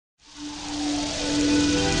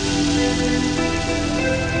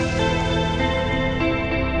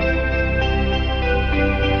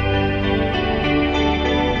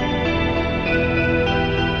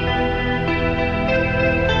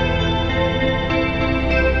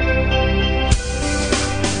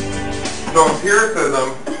So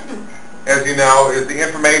empiricism, as you know, is the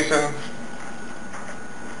information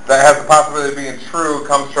that has the possibility of being true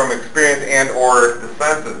comes from experience and or the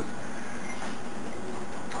senses.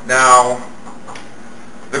 Now,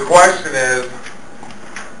 the question is,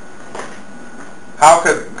 how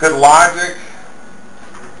could logic,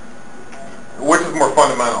 which is more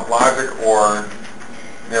fundamental, logic or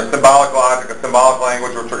symbolic logic, a symbolic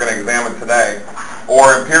language, which we're going to examine today,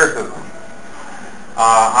 or empiricism?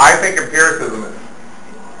 I think empiricism is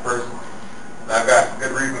first. I've got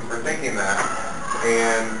good reasons for thinking that,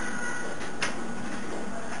 and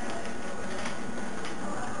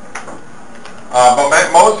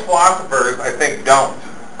but most philosophers, I think, don't.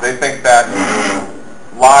 They think that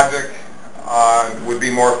logic would be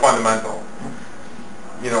more fundamental.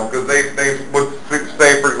 Because they would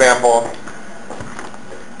say, for example,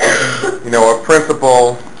 a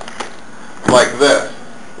principle like this,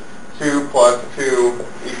 2 plus 2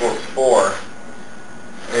 equals 4,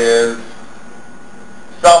 is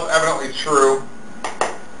self-evidently true,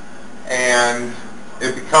 and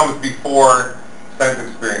it becomes before sense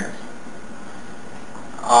experience.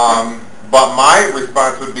 But my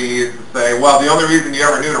response would be to say, well, the only reason you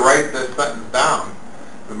ever knew to write this sentence down,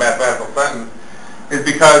 the mathematical sentence, is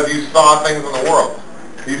because you saw things in the world.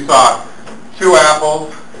 You saw 2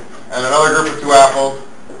 apples and another group of 2 apples,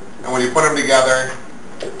 and when you put them together,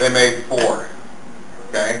 they made 4.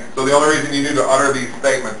 Okay? So the only reason you knew to utter these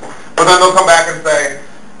statements. But then they'll come back and say,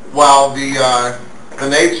 well, the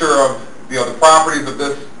nature of the properties of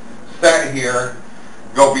this set here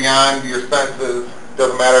go beyond your senses.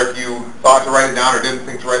 Doesn't matter if you thought to write it down or didn't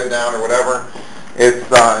think to write it down or whatever. It's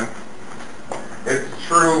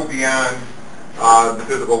true beyond the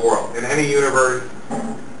physical world. In any universe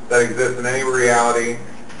that exists, in any reality,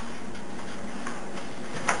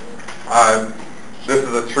 this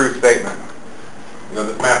is a true statement.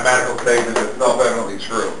 This mathematical statement is self-evidently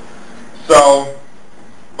true. So,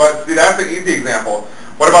 but see, that's an easy example.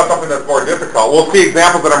 What about something that's more difficult? We'll see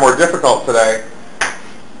examples that are more difficult today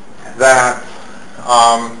that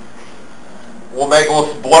will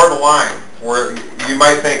blur the line, where you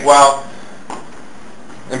might think, well,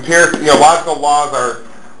 logical laws are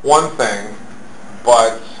one thing,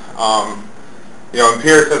 but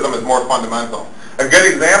empiricism is more fundamental. A good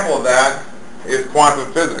example of that is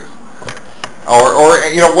quantum physics, or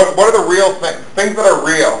what are the real things that are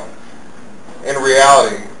real in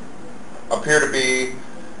reality appear to be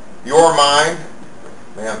your mind.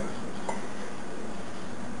 Man,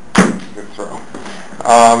 good throw.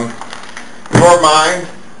 Your mind,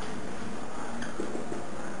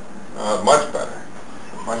 much better.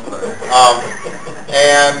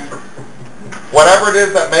 And whatever it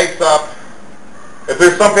is that makes up, if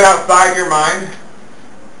there's something outside your mind,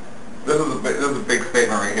 this is a big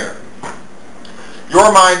statement right here.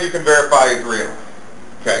 Your mind, you can verify is real.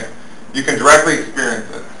 Okay, you can directly experience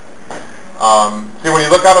it. See, when you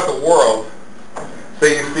look out at the world,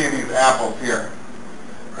 say you see these apples here,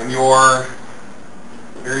 and here you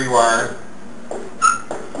are,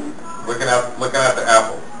 looking at the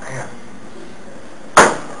apple. Man.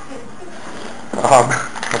 I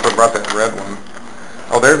hope I brought that red one.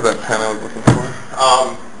 Oh, there's that pen I was looking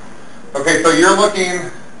for. Okay, so you're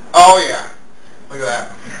looking. Oh yeah, look at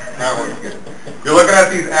that. That one's good. You're looking at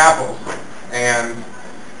these apples, and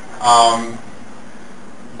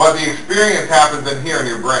but the experience happens in here in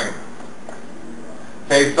your brain.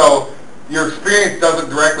 Okay, so your experience doesn't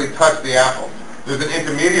directly touch the apples. There's an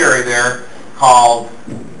intermediary there called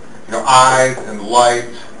eyes and light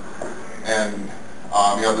and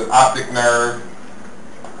the optic nerve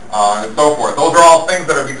and so forth. Those are all things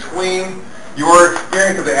that are between your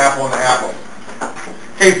experience of the apple and the apple.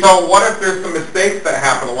 Okay, so what if there's some mistakes that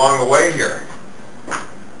happen along the way here,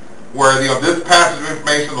 where this passage of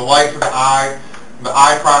information, the light to the eye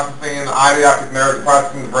processing, the eye to the optic nerve, the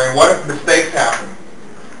processing the brain. What if mistakes happen,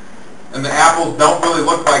 and the apples don't really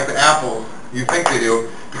look like the apples you think they do,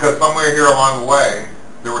 because somewhere here along the way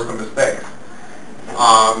there were some mistakes?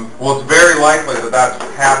 Well, it's very likely that that's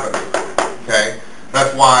what happened. Okay,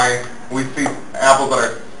 that's why we see apples that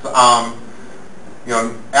are,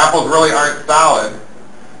 apples really aren't solid,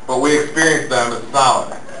 but we experience them as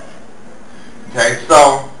solid. Okay,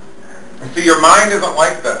 so you see, your mind isn't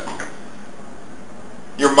like this.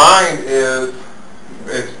 Your mind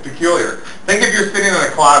it's peculiar. Think if you're sitting in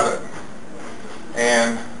a closet,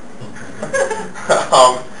 and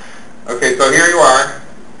okay, so here you are.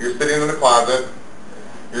 You're sitting in the closet.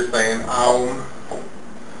 You're saying Aum,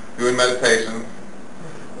 doing meditation.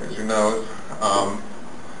 There's your nose.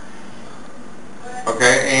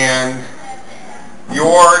 Okay, and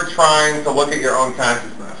you're trying to look at your own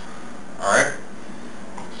consciousness. All right.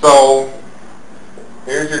 So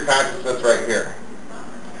your consciousness right here.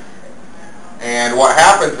 And what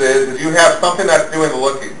happens is you have something that's doing the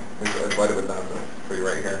looking. I might have been done for you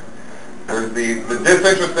right here. There's the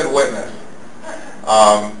disinterested witness.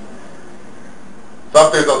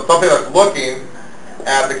 There's something that's looking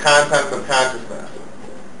at the contents of consciousness.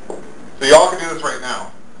 So you all can do this right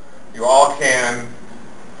now. You all can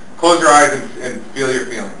close your eyes and feel your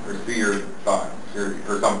feelings or see your thoughts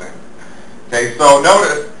or something. Okay, so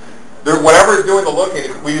notice, whatever is doing the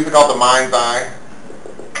looking, we used to call it the mind's eye.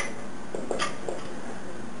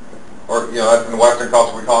 Or, that's in Western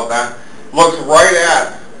culture, we call it that. Looks right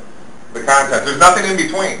at the content. There's nothing in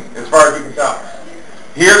between, as far as we can tell.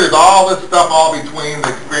 Here, there's all this stuff all between the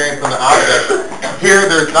experience and the object. Here,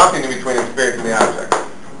 there's nothing in between the experience and the object.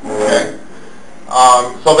 Okay?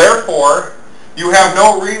 So therefore, you have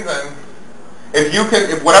no reason,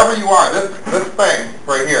 if whatever you are, this thing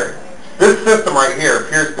right here, this system right here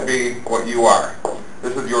appears to be what you are.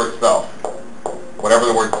 This is your self, whatever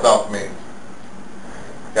the word self means.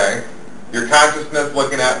 Okay? Your consciousness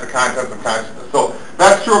looking at the contents of consciousness. So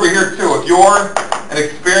that's true over here too. If you're an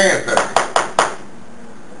experiencer,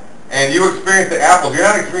 and you experience the apples, you're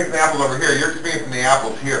not experiencing the apples over here, you're experiencing the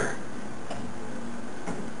apples here.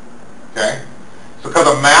 Okay? So because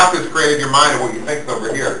a map is created in your mind of what you think is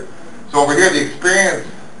over here. So over here, the experiencing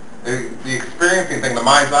thing, the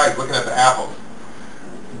mind's eye is looking at the apples.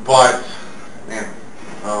 But, man,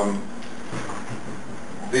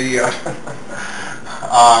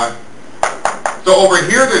 so over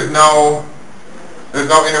here, there's no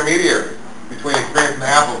intermediary between experience and the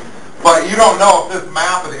apples. But you don't know if this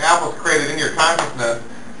map of the apples created in your consciousness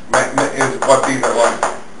is what these are like.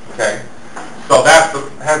 Okay? So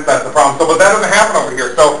hence that's the problem. So, but that doesn't happen over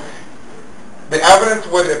here. So the evidence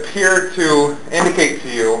would appear to indicate to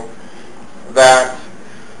you that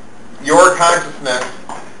your consciousness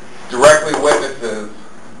directly witnesses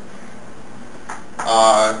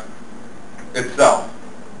itself.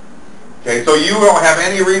 Okay, so you don't have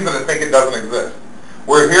any reason to think it doesn't exist.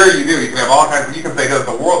 Where here you do. You can have all kinds of, you can say, does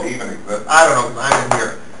the world even exist? I don't know, because I'm in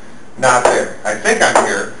here, not there. I think I'm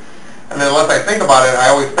here, and then unless I think about it, I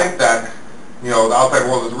always think that, the outside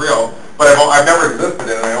world is real, but I've never existed in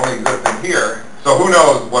it, I only exist in here, so who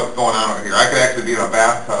knows what's going on over here. I could actually be in a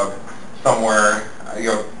bathtub somewhere,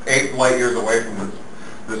 8 light years away from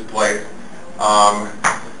this place,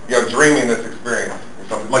 dreaming this experience, or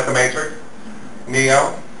something like the Matrix,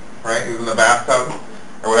 Neo, right, he was in the bathtub,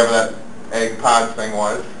 or whatever that egg pod thing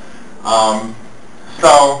was.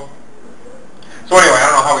 So anyway, I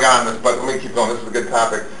don't know how we got on this, but let me keep going. This is a good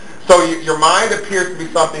topic. So your mind appears to be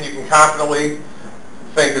something you can confidently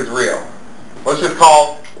think is real. Let's just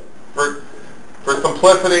call, for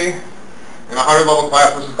simplicity, in a 100-level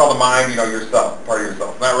class, let's just call the mind, yourself, part of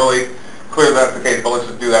yourself. It's not really clear that's the case, but let's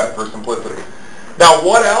just do that for simplicity. Now,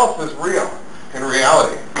 what else is real in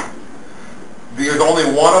reality? There's only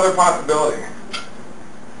one other possibility.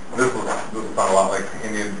 This will sound a lot like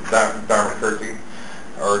Indian Dharma Kirti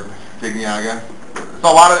or Jnana.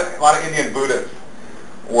 So a lot of Indian Buddhists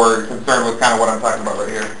were concerned with kind of what I'm talking about right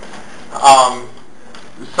here.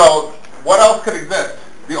 So what else could exist?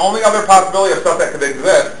 The only other possibility of stuff that could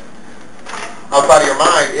exist outside of your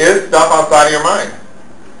mind is stuff outside of your mind.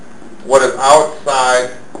 What is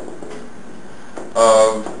outside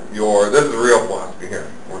of your, this is real philosophy here,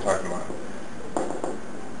 we're talking about.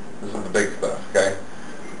 This is the big stuff, okay?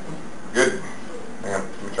 Good. Let me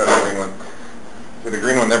try the green one. See, the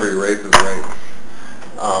green one never erases, right?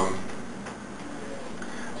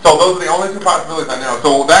 So those are the only two possibilities I know.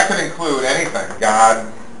 So that could include anything,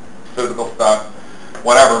 God, physical stuff,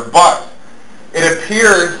 whatever. But it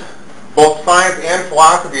appears both science and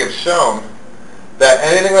philosophy have shown that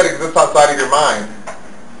anything that exists outside of your mind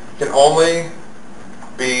can only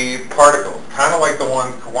be particles, kind of like the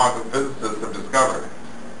ones quantum physicists have discovered.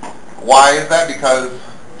 Why is that? Because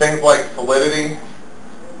things like solidity,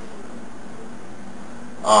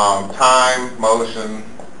 time, motion,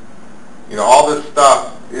 all this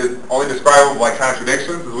stuff is only describable by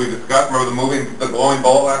contradictions, as we discussed. Remember the glowing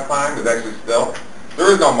bullet last time is actually still. There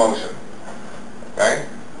is no motion. Okay?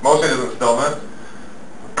 Motion isn't stillness.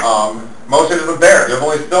 Motion isn't there. There's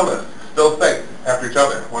only stillness. Still things after each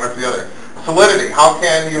other, one after the other. Solidity. How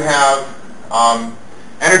can you have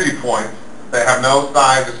energy points that have no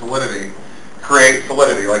size or solidity create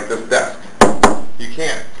solidity like this desk? You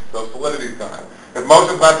can't. So solidity's gone. If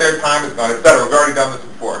motion's not there, time is gone, etc. We've already done this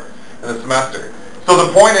before in the semester. So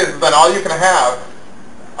the point is that all you can have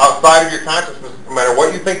outside of your consciousness, no matter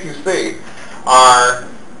what you think you see, are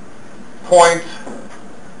points,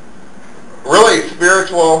 really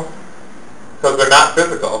spiritual, because they're not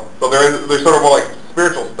physical. So they're sort of more like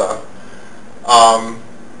spiritual stuff.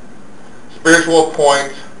 spiritual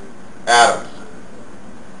point atoms.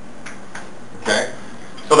 Okay?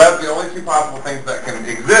 So that's the only two possible things that can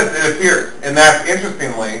exist, it appears. And that's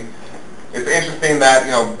interestingly, it's interesting that,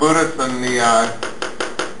 Buddhists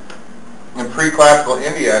in pre-classical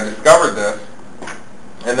India discovered this,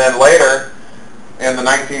 and then later, in the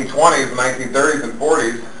 1920s, the 1930s, and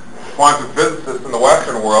 40s, quantum physicists in the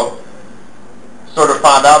Western world sort of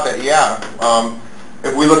found out that,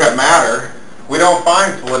 if we look at matter, we don't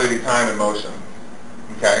find solidity, time, and motion.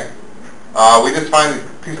 Okay? We just find these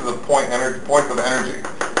pieces of points of energy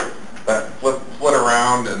that flit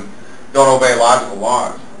around and don't obey logical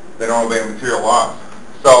laws. They don't obey material laws.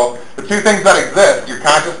 So the two things that exist, your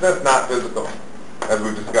consciousness, not physical, as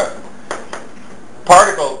we've discussed.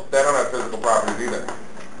 Particles, they don't have physical properties either.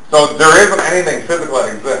 So there isn't anything physical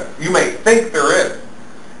that exists. You may think there is,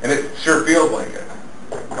 and it sure feels like it,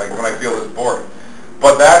 like when I feel this board.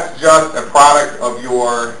 But that's just a product of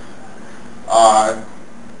your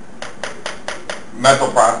mental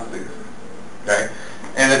processes, okay?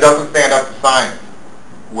 And it doesn't stand up to science,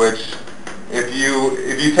 which if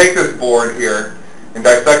you take this board here and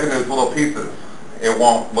dissect it into little pieces, it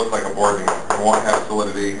won't look like a board anymore. It won't have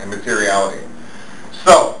solidity and materiality.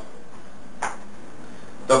 So,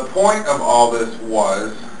 the point of all this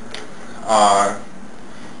was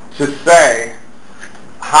to say,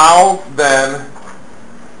 how then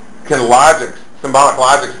can logic, symbolic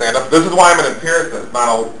logic, stand up? This is why I'm an empiricist,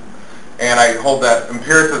 and I hold that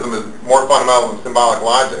empiricism is more fundamental than symbolic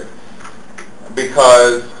logic.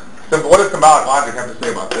 Because, what does symbolic logic have to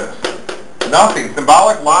say about this? Nothing.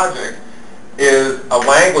 Symbolic logic is a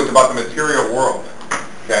language about the material world.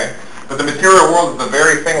 Okay? But the material world is the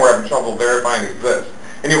very thing we're having trouble verifying exists.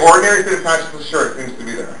 In your ordinary state of consciousness, sure, it seems to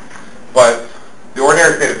be there. But the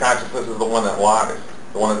ordinary state of consciousness is the one that lies,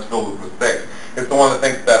 the one that's filled with mistakes. It's the one that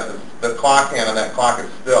thinks that the clock hand on that clock is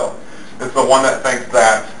still. It's the one that thinks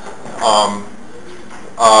that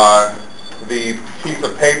the piece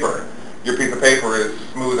of paper, your piece of paper is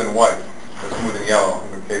smooth and white, or smooth and yellow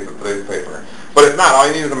in the case of today's paper. But it's not. All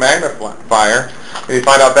you need is a magnifier, and you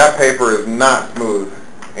find out that paper is not smooth,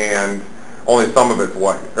 and only some of it's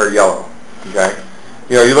white, or yellow. Okay?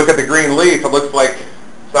 You look at the green leaf, it looks like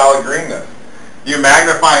solid greenness. You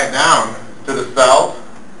magnify it down to the cells,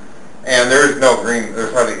 and there's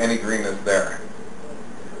hardly any greenness there.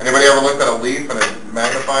 Anybody ever looked at a leaf in a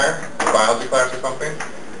magnifier, in biology class or something?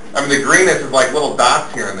 I mean, the greenness is like little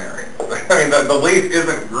dots here and there. I mean, the leaf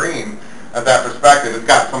isn't green at that perspective. It's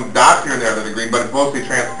got some dots here and there that are green, but it's mostly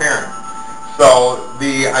transparent. So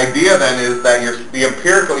the idea then is that your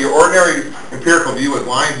ordinary empirical view is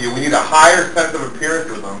lying to you. We need a higher sense of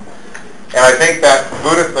empiricism. And I think that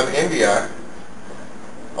Buddhists in India,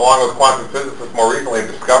 along with quantum physicists more recently, have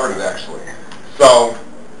discovered it actually. So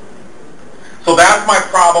that's my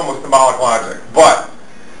problem with symbolic logic. But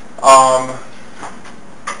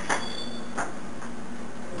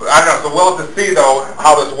I don't know, so we'll have to see though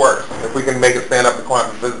how this works, if we can make it stand up to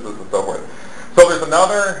quantum physicists and so forth. So there's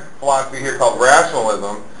another philosophy here called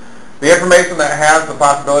rationalism. The information that has the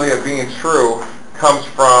possibility of being true comes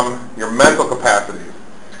from your mental capacities.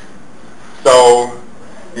 So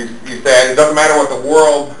you say it doesn't matter what the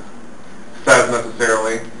world says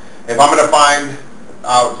necessarily. If I'm going to find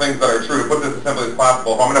things that are true, to put this as simply as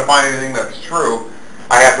possible, if I'm going to find anything that's true,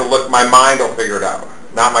 I have to look, my mind will figure it out,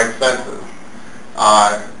 not my senses.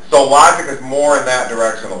 So logic is more in that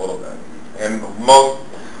direction a little bit. And most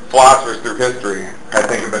philosophers through history, I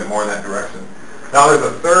think, have been more in that direction. Now there's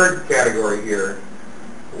a third category here,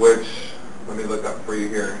 which, let me look up for you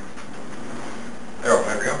here. There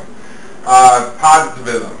we go.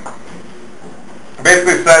 Positivism. It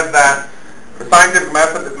basically says that the scientific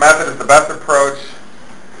method is the best approach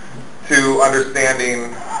to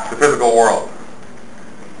understanding the physical world.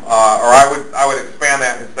 Or I would expand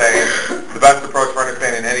that and say it's the best approach for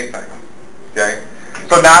understanding anything. Okay?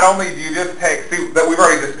 So not only do you just see that we've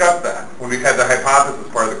already discussed that when we had the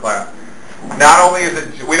hypothesis part of the class. Not only is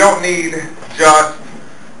it, we don't need just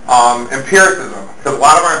empiricism, because a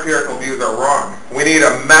lot of our empirical views are wrong. We need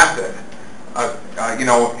a method,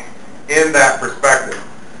 in that perspective,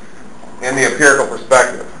 in the empirical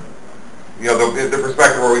perspective. The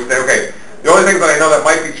perspective where we say, okay, the only things that I know that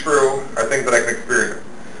might be true are things that I can experience.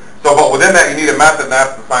 So, but within that, you need a method, and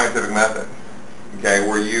that's the scientific method. Okay,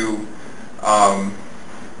 where you,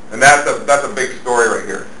 and that's a big story right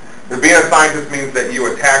here. Because being a scientist means that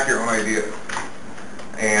you attack your own ideas,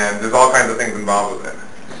 and there's all kinds of things involved with it.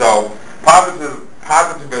 So,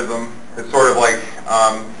 positivism is sort of like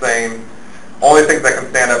saying only things that can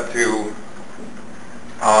stand up to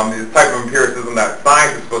this type of empiricism that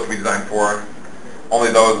science is supposed to be designed for,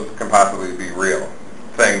 only those can possibly be real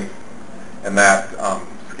things. in that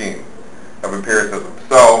scheme of empiricism.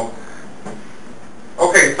 So,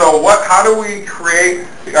 okay, so how do we create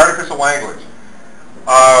the artificial language?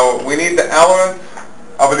 We need the elements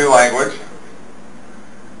of a new language,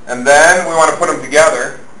 and then we want to put them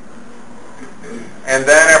together, and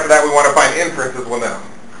then after that we want to find inferences with them.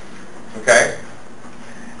 Okay?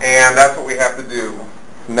 And that's what we have to do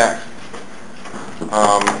next.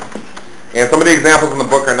 And some of the examples in the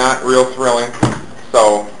book are not real thrilling,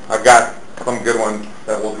 so I've got some good ones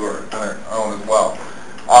that we'll do on our own as well.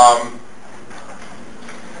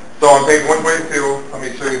 So on page 122, let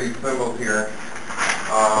me show you these symbols here.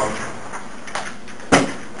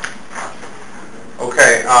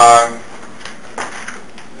 Okay.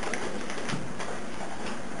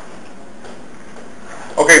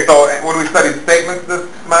 Okay, so when we studied statements this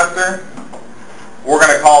semester, we're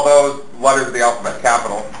going to call those letters of the alphabet,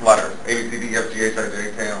 capital letters. A, B, C, D, E, F, G, H, I,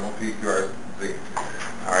 J, K, L, M, N, O, P, Q, R, S, T, U.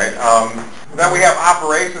 All right. Then we have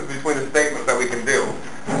operations between the statements that we can do.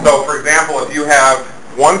 So, for example, if you have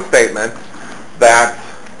one statement that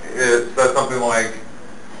says something like,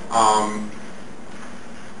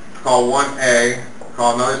 call one A,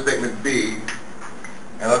 call another statement B,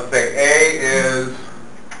 and let's say A is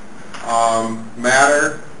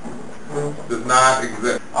matter does not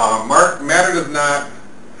exist. Matter does not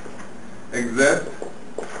exist.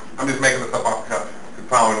 I'm just making this up off the cuff,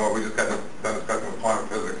 following what we just got done discussing with quantum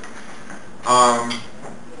physics.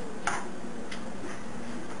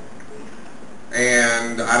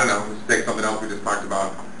 And I don't know, let's take something else we just talked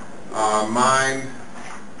about. Mind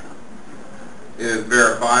is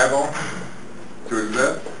verifiable to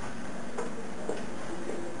exist.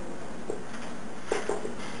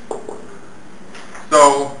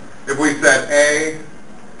 So if we said A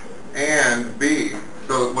and B,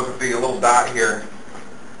 so look at the little dot here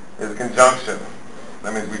is conjunction.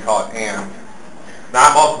 That means we call it and.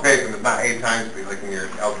 Not multiplication, it's not A times B like in your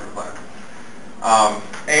algebra class.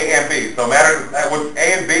 A and B. So matter, A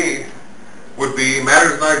and B would be matter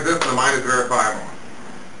does not exist and the mind is verifiable.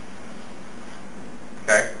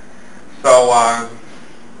 Okay? So a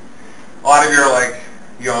lot of you are like,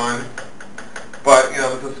 yawn, but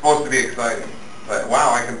this is supposed to be exciting. But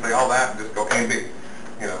wow, I can say all that and just go A and B.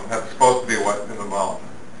 That's supposed to be what's involved.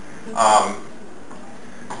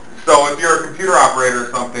 So if you're a computer operator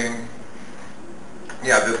or something,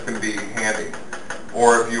 yeah, this can be handy.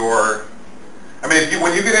 Or if you're,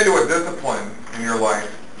 when you get into a discipline in your life,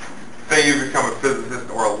 say you become a physicist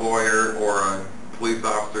or a lawyer or a police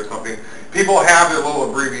officer or something, people have their little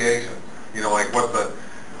abbreviations. Like what's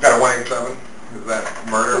got a 187? Is that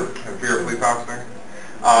murder if you're a police officer?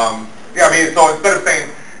 Yeah, so instead of saying,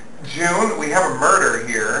 June, we have a murder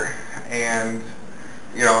here, and,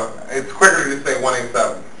 it's quicker to just say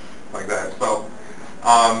 187, like that. So,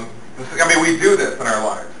 we do this in our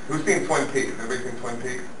lives. Who's seen Twin Peaks? Everybody seen Twin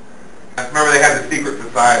Peaks? I remember they had the secret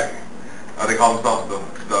society. They call themselves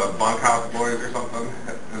the Bunkhouse Boys or something.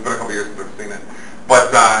 It's been a couple years since I've seen it.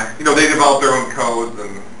 But, they develop their own codes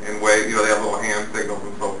and ways, they have little hand signals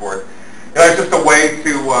and so forth. It's just a way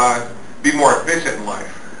to be more efficient in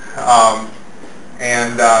life.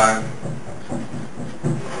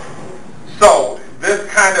 So this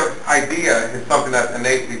kind of idea is something that's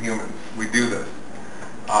innate to humans. We do this.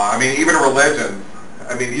 Even religions.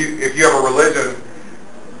 If you have a religion,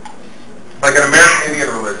 like an American Indian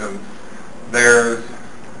religion, there's,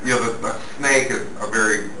 the snake is a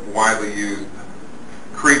very widely used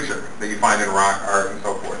creature that you find in rock art and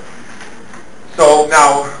so forth. So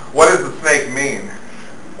now, what does the snake mean?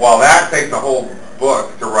 Well, that takes a whole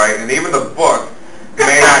book to write, and even the book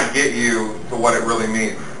may not get you to what it really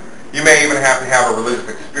means. You may even have to have a religious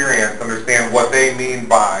experience to understand what they mean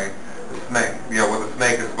by the snake, what the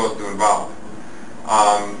snake is supposed to involve.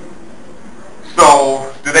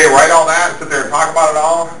 So, do they write all that and sit there and talk about it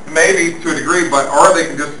all? Maybe, to a degree, or they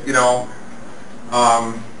can just, here,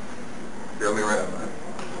 let me write on that.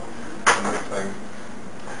 Another thing.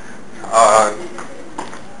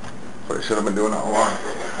 What I should have been doing all along.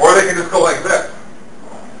 Or they can just go like this.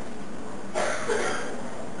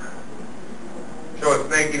 Show a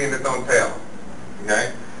snake eating its own tail.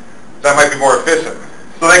 Okay? That might be more efficient.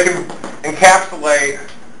 So they can encapsulate,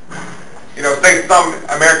 say some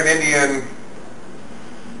American Indian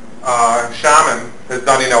shaman has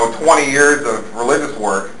done, 20 years of religious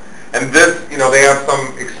work, and this, they have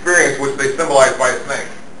some experience which they symbolize by a snake,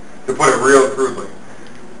 to put it real crudely.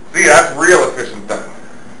 See, that's real efficient then.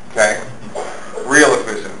 Okay? Real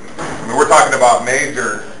efficient. We're talking about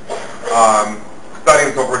major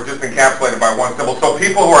studying so forth just encapsulated by one symbol. So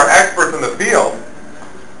people who are experts in the field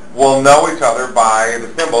will know each other by the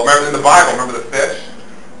symbol. Remember in the Bible, remember the fish?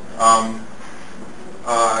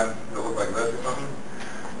 look like this or something.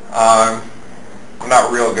 I'm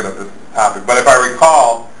not real good at this topic, but if I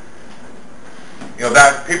recall,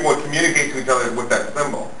 that people would communicate to each other with that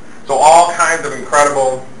symbol. So all kinds of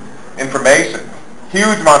incredible information,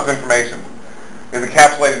 huge amounts of information, is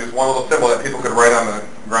encapsulated in just one little symbol that people could write on the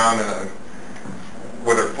ground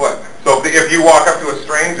with their foot. So if you walk up to a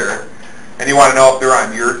stranger and you want to know if they're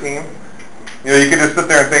on your team, you can just sit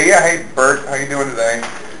there and say, yeah, hey, Bert, how you doing today?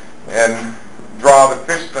 And draw the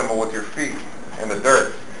fish symbol with your feet in the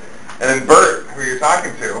dirt. And then Bert, who you're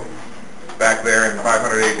talking to, back there in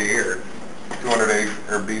 500 AD or 200 AD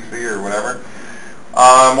or BC or whatever,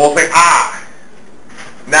 will say,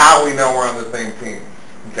 now we know we're on the same team,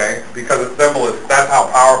 okay? Because the symbol that's how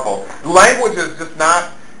powerful. Language is just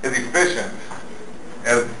not as efficient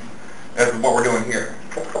as what we're doing here.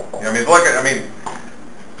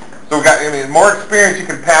 So we got, the more experience you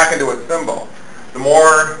can pack into a symbol, the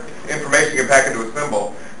more information you can pack into a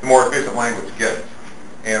symbol, the more efficient language gets.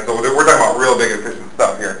 And so we're talking about real big efficient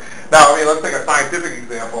stuff here. Now, let's take a scientific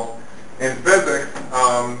example. In physics,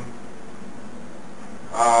 I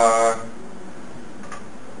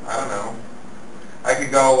don't know. I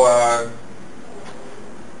could go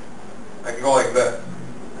like this.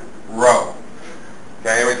 Rho.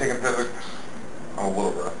 Okay, anybody taking physics? I'm a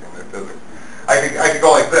little rusty in physics. I could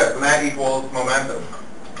go like this, and that equals momentum.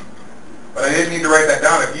 But I didn't need to write that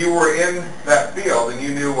down. If you were in that field and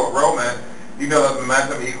you knew what rho meant, you know that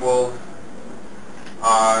momentum equals,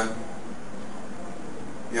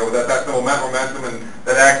 that's the momentum, and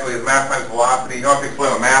that actually is mass times velocity. You don't have to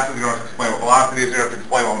explain what mass is, you don't have to explain what velocity is, you don't have to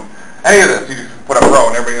explain any of this. You just put up rho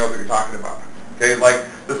and everybody knows what you're talking about. Okay, like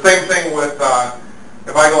the same thing with,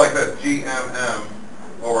 if I go like this, GMM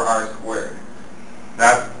over R squared.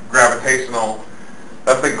 That's gravitational,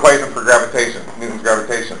 that's the equation for gravitation, Newton's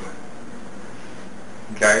gravitation.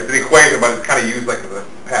 Okay, it's an equation, but it's kind of used like as a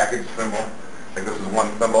package symbol. Like this is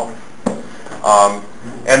one symbol.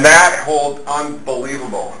 And that holds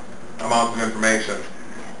unbelievable amounts of information.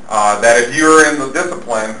 That if you're in the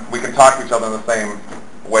discipline, we can talk to each other in the same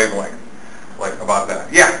wavelength, like about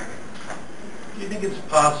that. Yeah? Do you think it's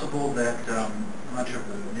possible that much of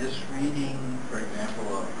the misreading, for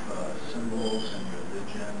example, of symbols in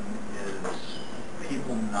religion is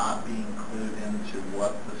people not being clued into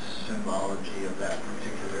what the symbology of that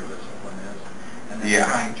particular discipline is, and then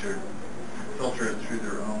trying to filter it through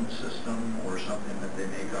their own system or something that they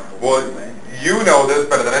make up along the way? You know this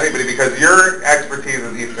better than anybody because your expertise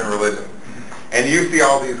is Eastern religion. And you see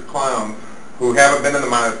all these clowns who haven't been in the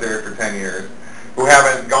monastery for 10 years, who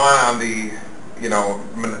haven't gone on the,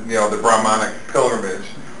 the Brahmanic pilgrimage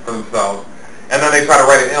for themselves, and then they try to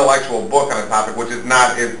write an intellectual book on a topic which is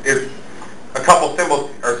not, it's a couple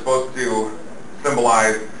symbols are supposed to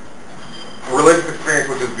symbolize religious experience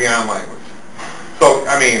which is beyond language. So,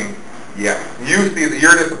 yeah, you see that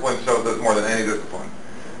your discipline shows this more than any discipline,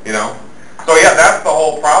 So yeah, that's the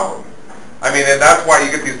whole problem. And that's why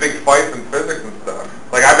you get these big fights in physics and stuff.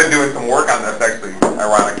 Like I've been doing some work on this actually,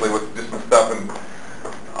 ironically, with just some stuff in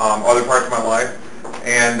other parts of my life.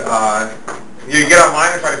 And you get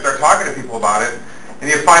online and try to start talking to people about it, and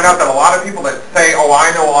you find out that a lot of people that say, oh,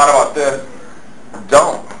 I know a lot about this,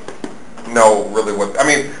 don't know really what,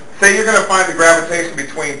 say you're going to find the gravitation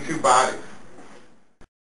between two bodies.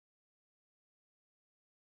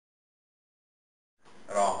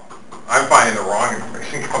 At all. I'm finding the wrong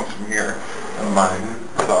information comes from here in mind.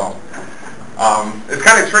 So it's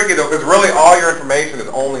kind of tricky though, because really all your information is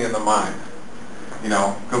only in the mind.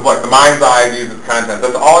 Because like the mind's eye views its content.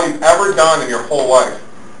 That's all you've ever done in your whole life.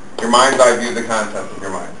 Your mind's eye views the contents of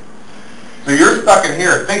your mind. So you're stuck in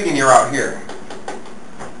here thinking you're out here.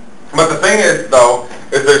 But the thing is though,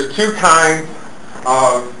 is there's two kinds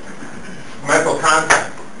of mental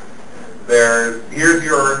content.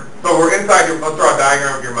 So we're inside let's draw a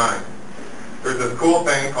diagram of your mind. There's this cool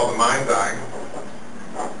thing called the mind's eye,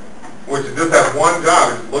 which just has one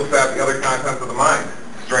job. It just looks at the other contents of the mind,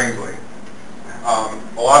 strangely.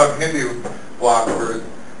 A lot of Hindu philosophers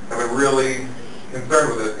have been really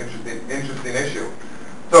concerned with this interesting issue.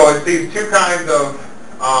 So it's these two kinds of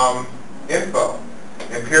info,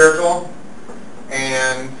 empirical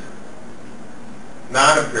and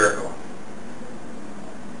non-empirical.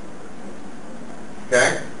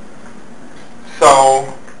 Okay?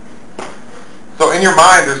 So in your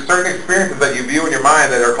mind, there's certain experiences that you view in your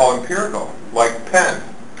mind that are called empirical, like pen.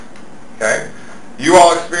 Okay? You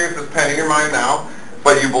all experience this pen in your mind now,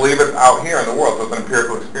 but you believe it's out here in the world, so it's an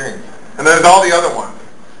empirical experience. And then there's all the other ones.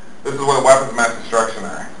 This is where the weapons of mass destruction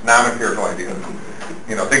are, non-empirical ideas.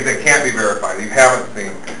 Things that can't be verified, you haven't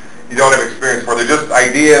seen, you don't have experience for. They're just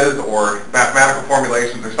ideas or mathematical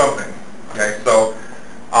formulations or something. Okay? So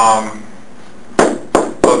So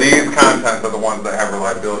these contents are the ones that have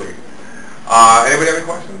reliability. Anybody have any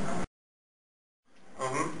questions?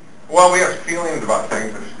 Well, we have feelings about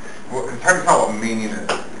things. It's hard to tell what meaning is.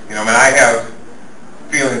 You know, I mean, I have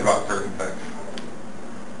feelings about certain things.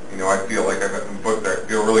 You know, I feel like I've got some books there. I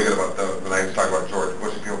feel really good about those. And I just talk about George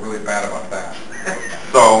Bush. I feel really bad about that.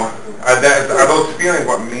 So, are those feelings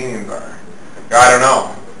what meanings are? I don't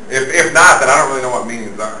know. If not, then I don't really know what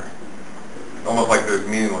meanings are. It's almost like there's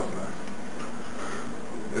meaninglessness.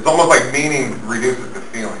 It's almost like meaning reduces to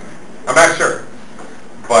feeling. I'm not sure.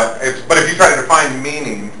 But if you try to define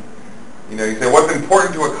meaning, you know, you say what's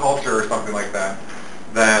important to a culture or something like that,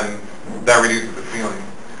 then that reduces the feeling.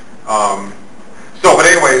 But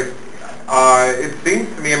anyways, it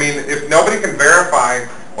seems to me, I mean, if nobody can verify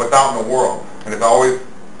what's out in the world, and it's always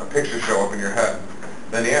a picture show up in your head,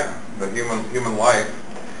 then yeah, the human life,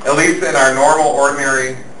 at least in our normal,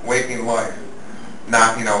 ordinary, waking life,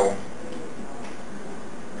 not,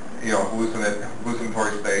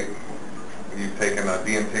 hallucinatory state, you've taken a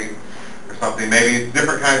DMT or something, maybe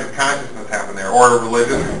different kinds of consciousness happen there, or a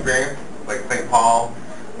religious experience, like St. Paul,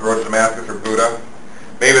 the road to Damascus, or Buddha.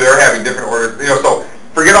 Maybe they're having different orders. So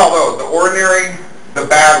forget all those. The ordinary, the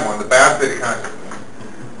bad one, the bad state of consciousness,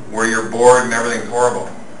 where you're bored and everything's horrible.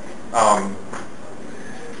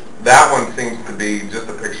 That one seems to be just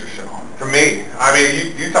a picture show. To me, I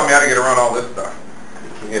mean, you tell me how to get around all this stuff.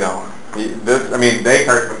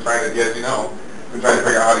 Descartes been trying to, been trying to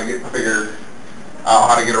figure out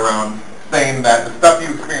how to get around saying that the stuff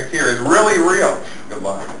you experience here is really real. Good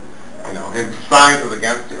luck. And science is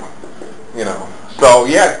against you. So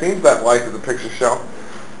yeah, it seems that life is a picture show.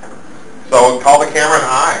 So call the camera an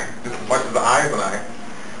eye, just as much as the eye is an eye.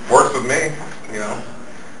 Works with me,